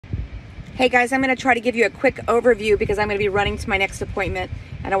Hey guys, I'm going to try to give you a quick overview because I'm going to be running to my next appointment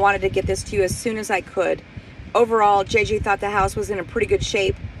and I wanted to get this to you as soon as I could. Overall, JJ thought the house was in a pretty good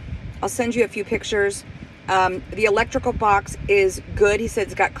shape. I'll send you a few pictures. The electrical box is good. He said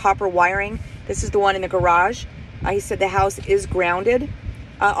it's got copper wiring. This is the one in the garage. He said the house is grounded.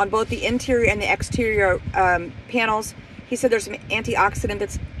 On both the interior and the exterior panels, he said there's some antioxidant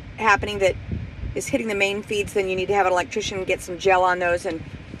that's happening that is hitting the main feeds. Then you need to have an electrician get some gel on those and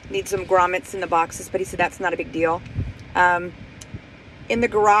need some grommets in the boxes, but he said that's not a big deal. In the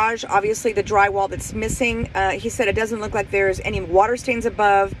garage, obviously the drywall that's missing, he said it doesn't look like there's any water stains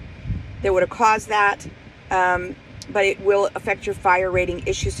above that would have caused that, but it will affect your fire rating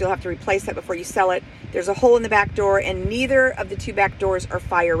issues, so you'll have to replace that before you sell it. There's a hole in the back door, and neither of the two back doors are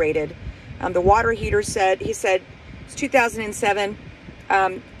fire rated. The water heater he said it's 2007.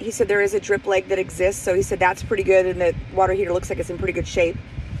 He said there is a drip leg that exists, so he said that's pretty good, and the water heater looks like it's in pretty good shape.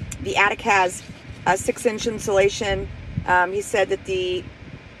 The attic has a 6-inch insulation. He said that the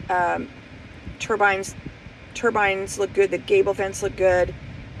turbines look good. The gable fence look good.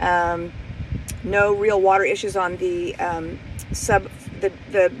 No real water issues on the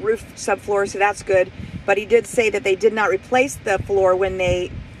roof subfloor, so that's good. But he did say that they did not replace the floor when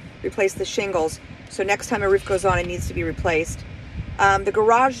they replaced the shingles. So next time a roof goes on, it needs to be replaced. The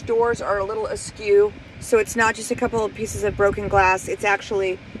garage doors are a little askew, so it's not just a couple of pieces of broken glass. It's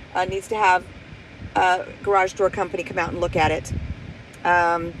actually needs to have a garage door company come out and look at it.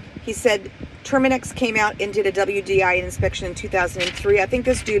 He said Terminix came out and did a WDI inspection in 2003. I think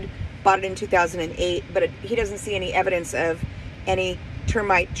this dude bought it in 2008, but he doesn't see any evidence of any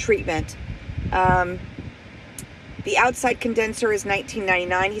termite treatment. The outside condenser is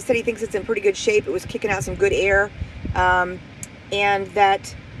 1999. He said he thinks it's in pretty good shape. It was kicking out some good air, and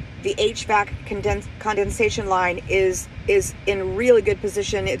that the HVAC condensation line is in really good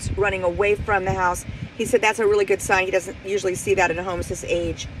position. It's running away from the house. He said that's a really good sign. He doesn't usually see that in homes this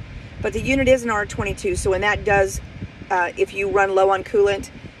age. But the unit is an R22, so when that does, if you run low on coolant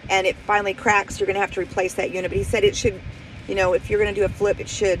and it finally cracks, you're going to have to replace that unit. But he said it should, you know, if you're going to do a flip, it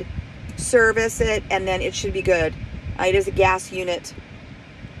should service it, and then it should be good. It is a gas unit,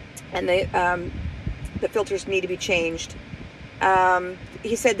 and the filters need to be changed.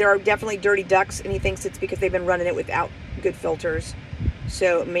 He said there are definitely dirty ducts, and he thinks it's because they've been running it without good filters,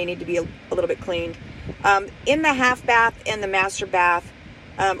 so it may need to be a little bit cleaned. In the half bath and the master bath,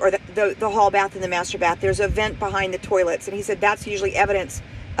 or the hall bath and the master bath, there's a vent behind the toilets, and he said that's usually evidence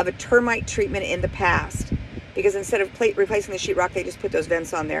of a termite treatment in the past, because instead of replacing the sheetrock, they just put those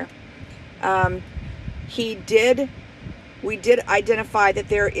vents on there. We did identify that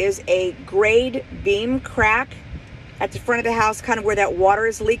there is a grade beam crack at the front of the house, kind of where that water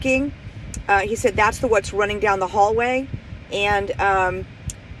is leaking. He said that's what's running down the hallway. And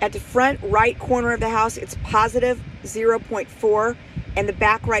at the front right corner of the house, it's positive 0.4. And the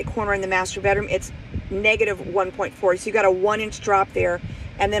back right corner in the master bedroom, it's negative 1.4. So you got a 1-inch drop there.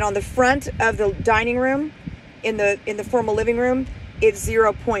 And then on the front of the dining room, in the formal living room, it's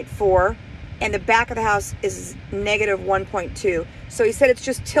 0.4. And the back of the house is negative 1.2. So he said it's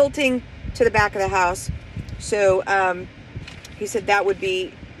just tilting to the back of the house. So he said that would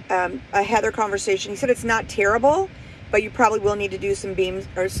be a Heather conversation. He said it's not terrible, but you probably will need to do some beams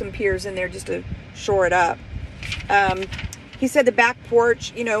or some piers in there just to shore it up. He said the back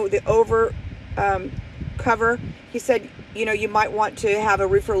porch, you know, the over cover, he said, you know, you might want to have a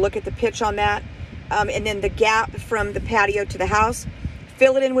roofer look at the pitch on that. And then the gap from the patio to the house,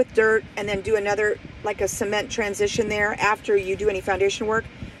 fill it in with dirt, and then do another, like a cement transition there after you do any foundation work,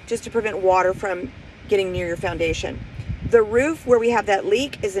 just to prevent water from getting near your foundation. The roof where we have that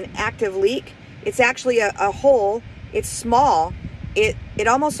leak is an active leak. It's actually a hole. It's small. It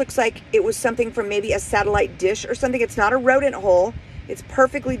almost looks like it was something from maybe a satellite dish or something. It's not a rodent hole. It's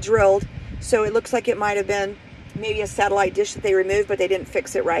perfectly drilled, so it looks like it might have been maybe a satellite dish that they removed, but they didn't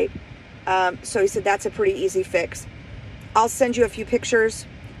fix it right. So he said that's a pretty easy fix. I'll send you a few pictures.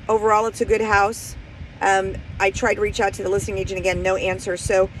 Overall, it's a good house. I tried to reach out to the listing agent again, no answer.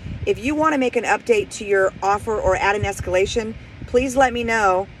 So if you want to make an update to your offer or add an escalation, please let me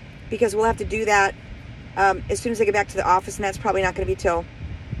know, because we'll have to do that as soon as I get back to the office, and that's probably not going to be till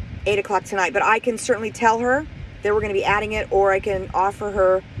 8 o'clock tonight. But I can certainly tell her that we're going to be adding it, or I can offer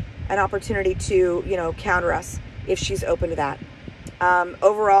her an opportunity to, you know, counter us if she's open to that.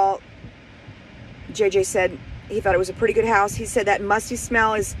 Overall, JJ said he thought it was a pretty good house. He said that musty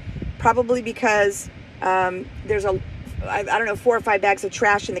smell is probably because there's I don't know, 4 or 5 bags of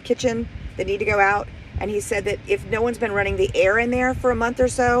trash in the kitchen that need to go out. And he said that if no one's been running the air in there for a month or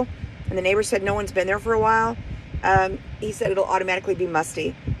so, and the neighbor said no one's been there for a while, he said it'll automatically be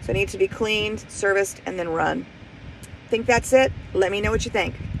musty. So it needs to be cleaned, serviced, and then run. Think that's it? Let me know what you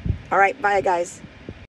think. All right, bye guys.